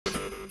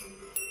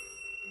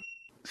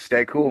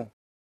Stay cool.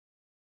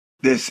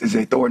 This is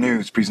a Thor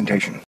News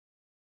presentation.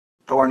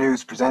 Thor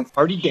News presents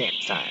Party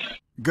Dance Time.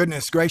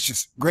 Goodness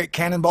gracious, great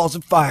cannonballs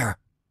of fire.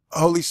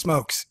 Holy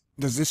smokes,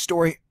 does this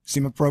story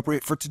seem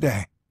appropriate for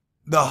today?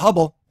 The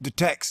Hubble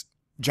detects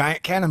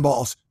giant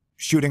cannonballs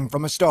shooting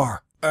from a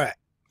star. Alright,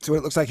 so what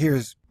it looks like here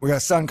is we got a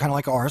sun kind of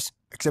like ours,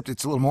 except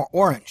it's a little more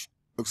orange.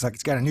 Looks like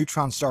it's got a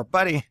neutron star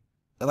buddy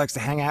that likes to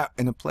hang out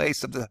in the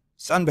place of the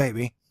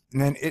Sunbaby,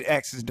 and then it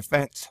acts as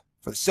defense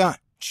for the sun.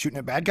 Shooting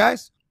at bad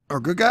guys? Or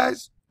good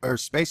guys? Or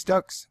space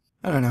ducks?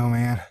 I don't know,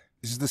 man.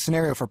 This is the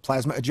scenario for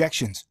plasma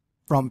ejections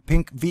from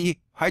pink V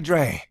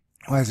Hydrae.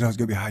 Why is it always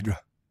gonna be Hydra?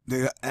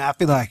 Dude, I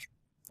feel like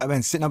I've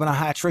been sitting up in a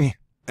high tree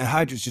and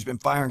Hydra's just been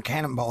firing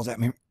cannonballs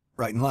at me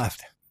right and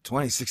left.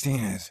 2016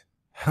 is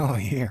hell of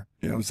a year.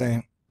 You know what I'm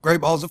saying?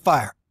 Great balls of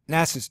fire.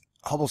 NASA's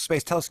Hubble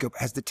Space Telescope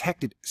has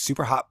detected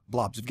superhot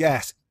blobs of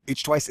gas,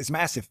 each twice as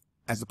massive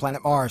as the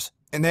planet Mars,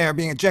 and they are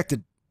being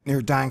ejected near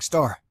a dying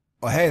star.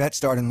 Well, hey, that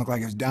star didn't look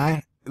like it was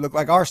dying. It looked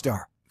like our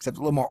star, except a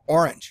little more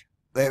orange.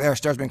 Their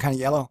star's been kind of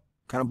yellow,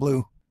 kind of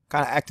blue,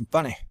 kind of acting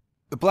funny.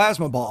 The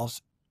plasma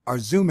balls are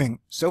zooming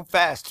so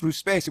fast through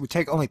space it would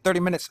take only 30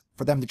 minutes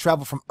for them to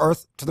travel from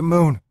Earth to the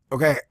moon.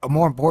 Okay, a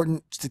more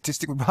important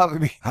statistic would probably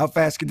be how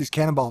fast could these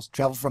cannonballs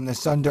travel from the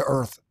sun to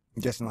Earth?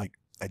 I'm guessing like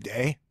a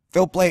day.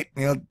 Phil Plait,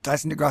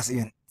 Tyson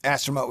DeGrassi and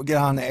Astronaut would get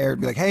on the air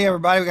and be like, hey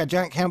everybody, we got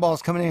giant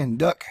cannonballs coming in.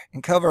 Duck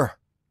and cover.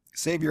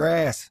 Save your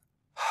ass.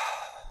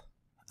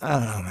 I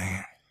don't know,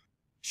 man.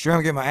 Sure,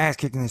 I'm getting my ass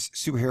kicked in this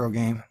superhero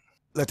game.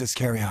 Let this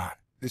carry on.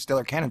 This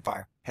stellar cannon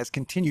fire has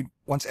continued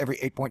once every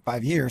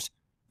 8.5 years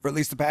for at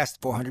least the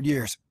past 400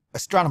 years.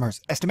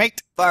 Astronomers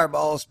estimate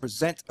fireballs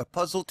present a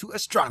puzzle to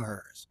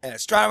astronomers. And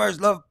astronomers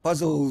love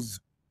puzzles,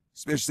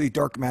 especially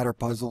dark matter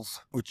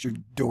puzzles, which are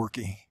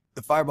dorky.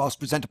 The fireballs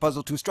present a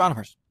puzzle to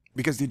astronomers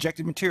because the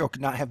ejected material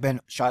could not have been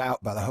shot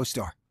out by the host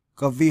star.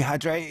 Called V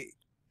Hydrae,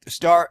 the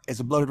star is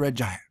a bloated red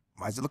giant.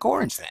 Why does it look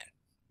orange then?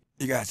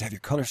 You guys have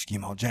your color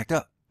scheme all jacked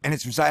up. And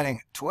it's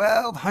residing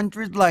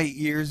 1,200 light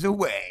years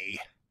away.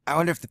 I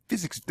wonder if the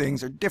physics of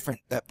things are different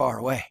that far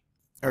away.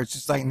 Or it's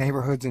just like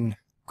neighborhoods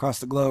across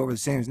the globe are the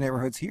same as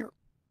neighborhoods here.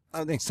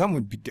 I think some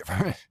would be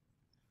different.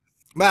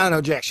 But I don't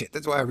know jack shit.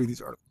 That's why I read these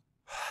articles.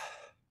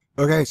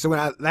 Okay, so when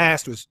I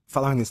last was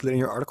following this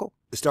linear article,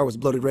 the star was a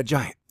bloated red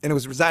giant. And it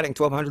was residing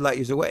 1,200 light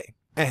years away.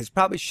 And has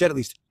probably shed at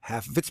least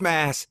half of its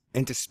mass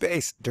into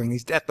space during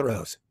these death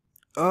throes.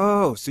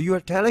 Oh, so you are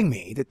telling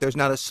me that there's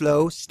not a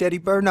slow, steady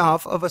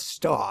burn-off of a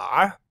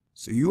star?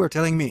 So you are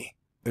telling me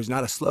there's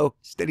not a slow,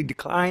 steady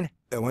decline?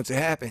 That once it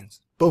happens,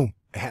 boom,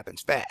 it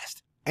happens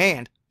fast.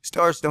 And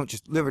stars don't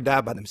just live or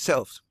die by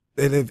themselves.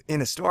 They live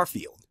in a star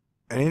field.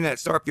 And in that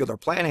star field are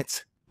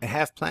planets,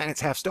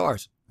 half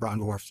stars, brown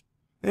dwarfs.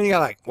 Then you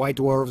got like white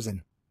dwarfs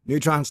and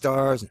neutron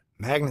stars and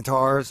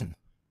magnetars and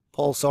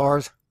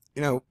pulsars.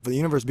 You know, for the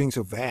universe being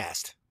so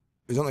vast,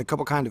 there's only a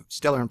couple kind of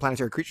stellar and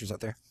planetary creatures out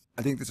there.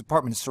 I think this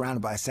apartment is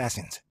surrounded by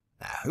assassins.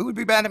 Now, who would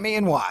be mad at me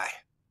and why?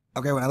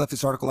 Okay, when I left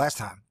this article last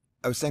time,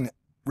 I was saying that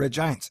red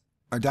giants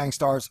are dying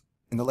stars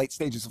in the late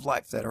stages of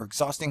life that are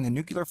exhausting the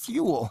nuclear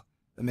fuel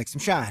that makes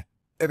them shine.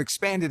 They've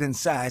expanded in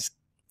size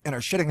and are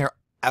shedding their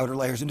outer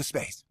layers into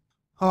space.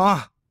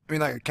 Huh? I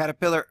mean like a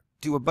caterpillar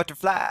to a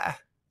butterfly.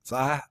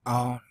 Fly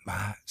on,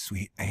 my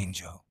sweet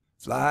angel.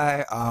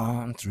 Fly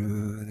on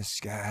through the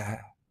sky.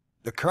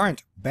 The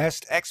current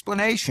best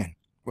explanation.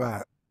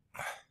 Well,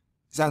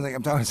 sounds like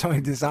I'm talking to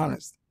somebody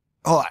dishonest.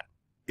 Hold on.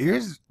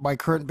 Here's my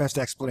current best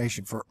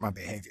explanation for my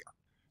behavior.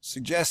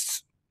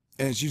 Suggests,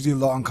 and it's usually a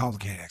long,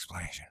 complicated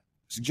explanation,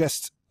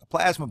 suggests the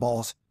plasma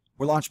balls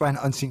were launched by an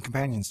unseen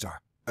companion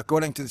star.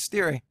 According to this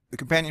theory, the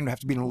companion would have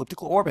to be in an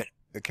elliptical orbit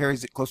that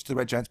carries it close to the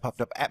red giant's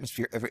puffed up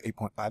atmosphere every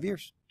 8.5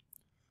 years.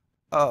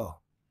 Oh,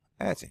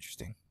 that's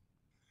interesting.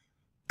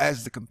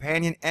 As the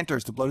companion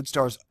enters the bloated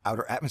star's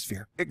outer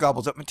atmosphere, it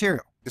gobbles up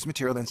material. This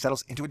material then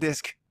settles into a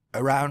disk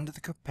around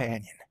the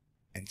companion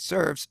and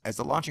serves as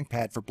the launching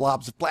pad for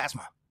blobs of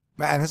plasma.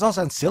 Man, this all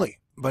sounds silly,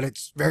 but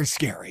it's very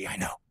scary, I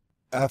know.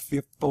 I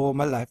fear for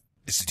my life.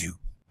 This is due.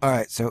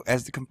 Alright, so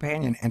as the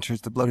companion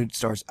enters the bloated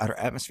star's outer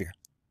atmosphere,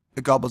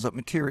 it gobbles up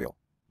material.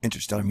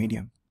 Interstellar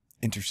medium,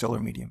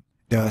 intersolar medium,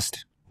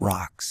 dust,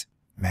 rocks,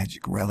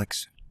 magic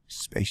relics,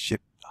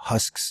 spaceship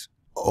husks,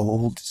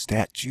 old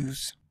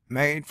statues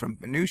made from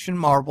Venusian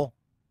marble,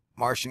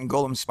 Martian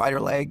golem spider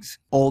legs,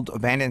 old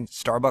abandoned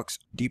Starbucks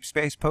deep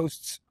space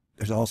posts.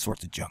 There's all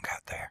sorts of junk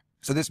out there.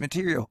 So this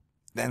material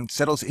then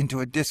settles into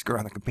a disk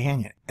around the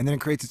companion, and then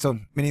it creates its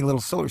own mini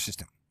little solar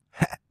system.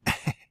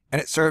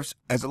 And it serves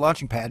as a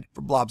launching pad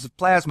for blobs of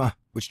plasma,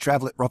 which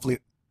travel at roughly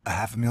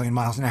 500,000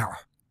 miles an hour.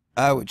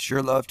 I would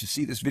sure love to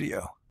see this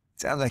video.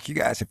 Sounds like you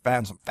guys have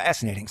found some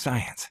fascinating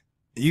science.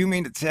 You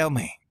mean to tell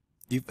me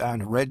you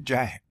found a red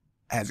giant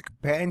as a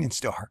companion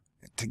star,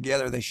 and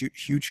together they shoot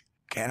huge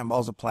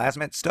cannonballs of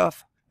plasma and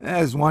stuff?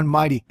 That is one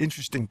mighty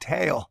interesting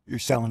tale you're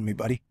selling me,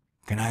 buddy.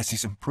 Can I see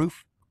some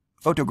proof?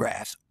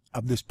 Photographs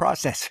of this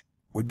process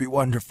would be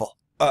wonderful.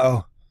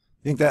 Uh-oh.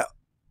 Think that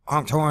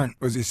honked horn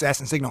was the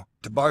assassin signal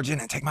to barge in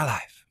and take my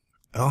life?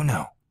 Oh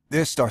no.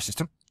 This star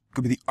system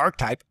could be the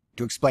archetype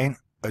to explain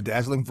a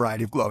dazzling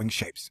variety of glowing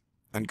shapes,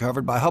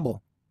 uncovered by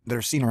Hubble, that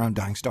are seen around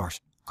dying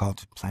stars,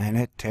 called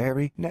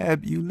planetary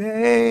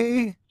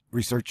nebulae.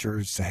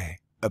 Researchers say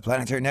a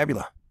planetary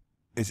nebula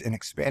is an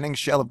expanding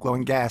shell of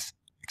glowing gas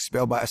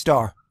expelled by a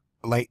star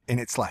late in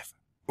its life.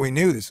 We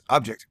knew this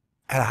object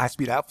had a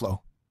high-speed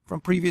outflow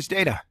from previous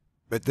data,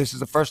 but this is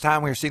the first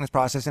time we are seeing this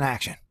process in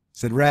action,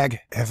 said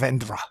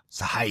Raghvendra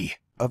Sahai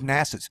of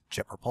NASA's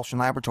Jet Propulsion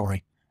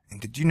Laboratory. And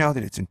did you know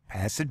that it's in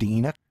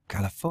Pasadena,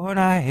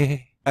 California?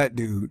 That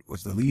dude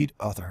was the lead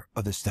author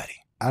of the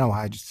study. I don't know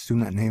why I just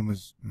assumed that name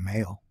was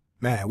male.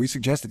 Man, we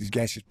suggest that these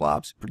gaseous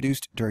blobs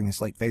produced during this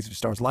late phase of a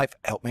star's life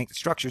help make the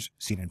structures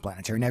seen in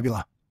planetary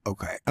nebula.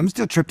 Okay, I'm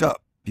still tripped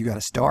up. You got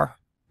a star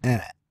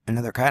and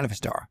another kind of a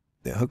star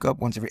that hook up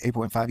once every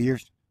 8.5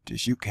 years to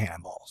shoot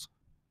cannonballs.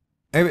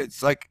 Maybe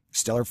it's like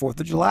stellar 4th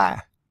of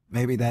July.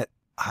 Maybe that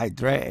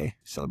Hydrae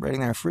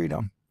celebrating their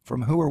freedom.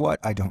 From who or what,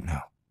 I don't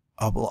know.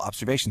 Hubble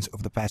observations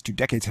over the past 2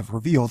 decades have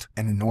revealed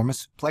an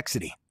enormous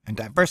complexity and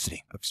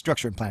diversity of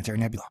structure in planetary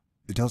nebula.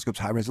 The telescope's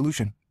high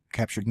resolution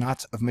captured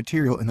knots of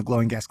material in the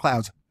glowing gas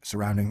clouds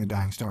surrounding the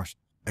dying stars.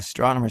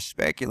 Astronomers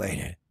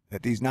speculated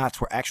that these knots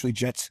were actually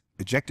jets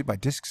ejected by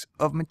disks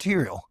of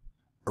material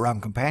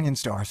around companion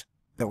stars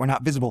that were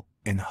not visible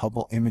in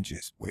Hubble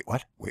images. Wait,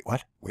 what? Wait,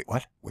 what? Wait,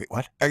 what? Wait,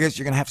 what? I guess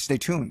you're going to have to stay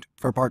tuned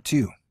for part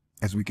 2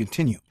 as we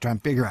continue to try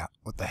and figure out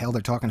what the hell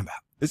they're talking about.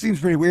 This seems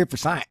pretty weird for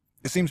science.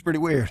 It seems pretty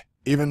weird,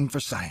 even for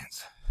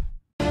science.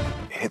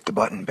 Hit the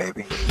button,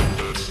 baby.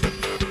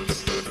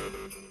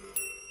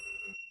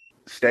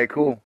 Stay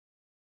cool.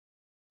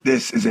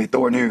 This is a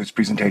Thor News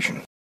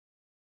presentation.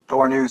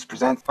 Thor News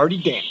presents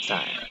Party dance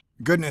time.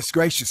 Goodness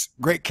gracious,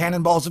 great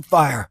cannonballs of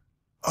fire.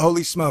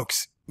 Holy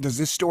smokes, does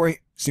this story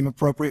seem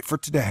appropriate for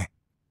today?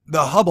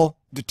 The Hubble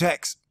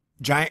detects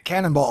giant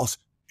cannonballs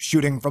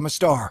shooting from a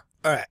star.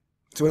 Alright,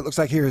 so what it looks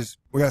like here is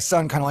we got a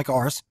sun kind of like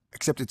ours,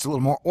 except it's a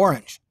little more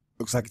orange.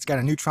 Looks like it's got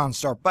a neutron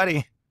star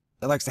buddy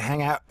that likes to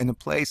hang out in the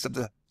place of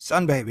the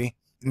Sunbaby,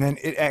 and then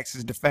it acts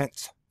as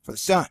defense for the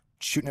sun,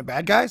 shooting at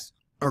bad guys,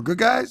 or good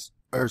guys,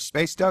 or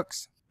space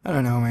ducks. I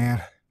don't know,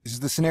 man. This is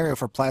the scenario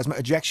for plasma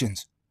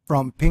ejections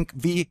from pink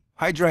V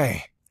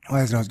Hydrae.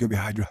 Why is it always gonna be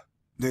Hydra?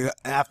 Dude,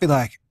 I feel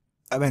like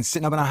I've been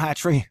sitting up in a high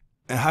tree,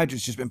 and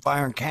Hydra's just been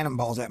firing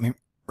cannonballs at me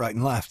right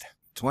and left.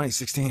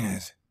 2016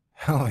 is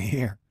hell of a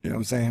year. You know what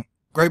I'm saying?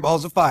 Great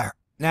balls of fire.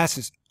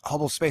 NASA's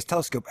Hubble Space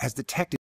Telescope has detected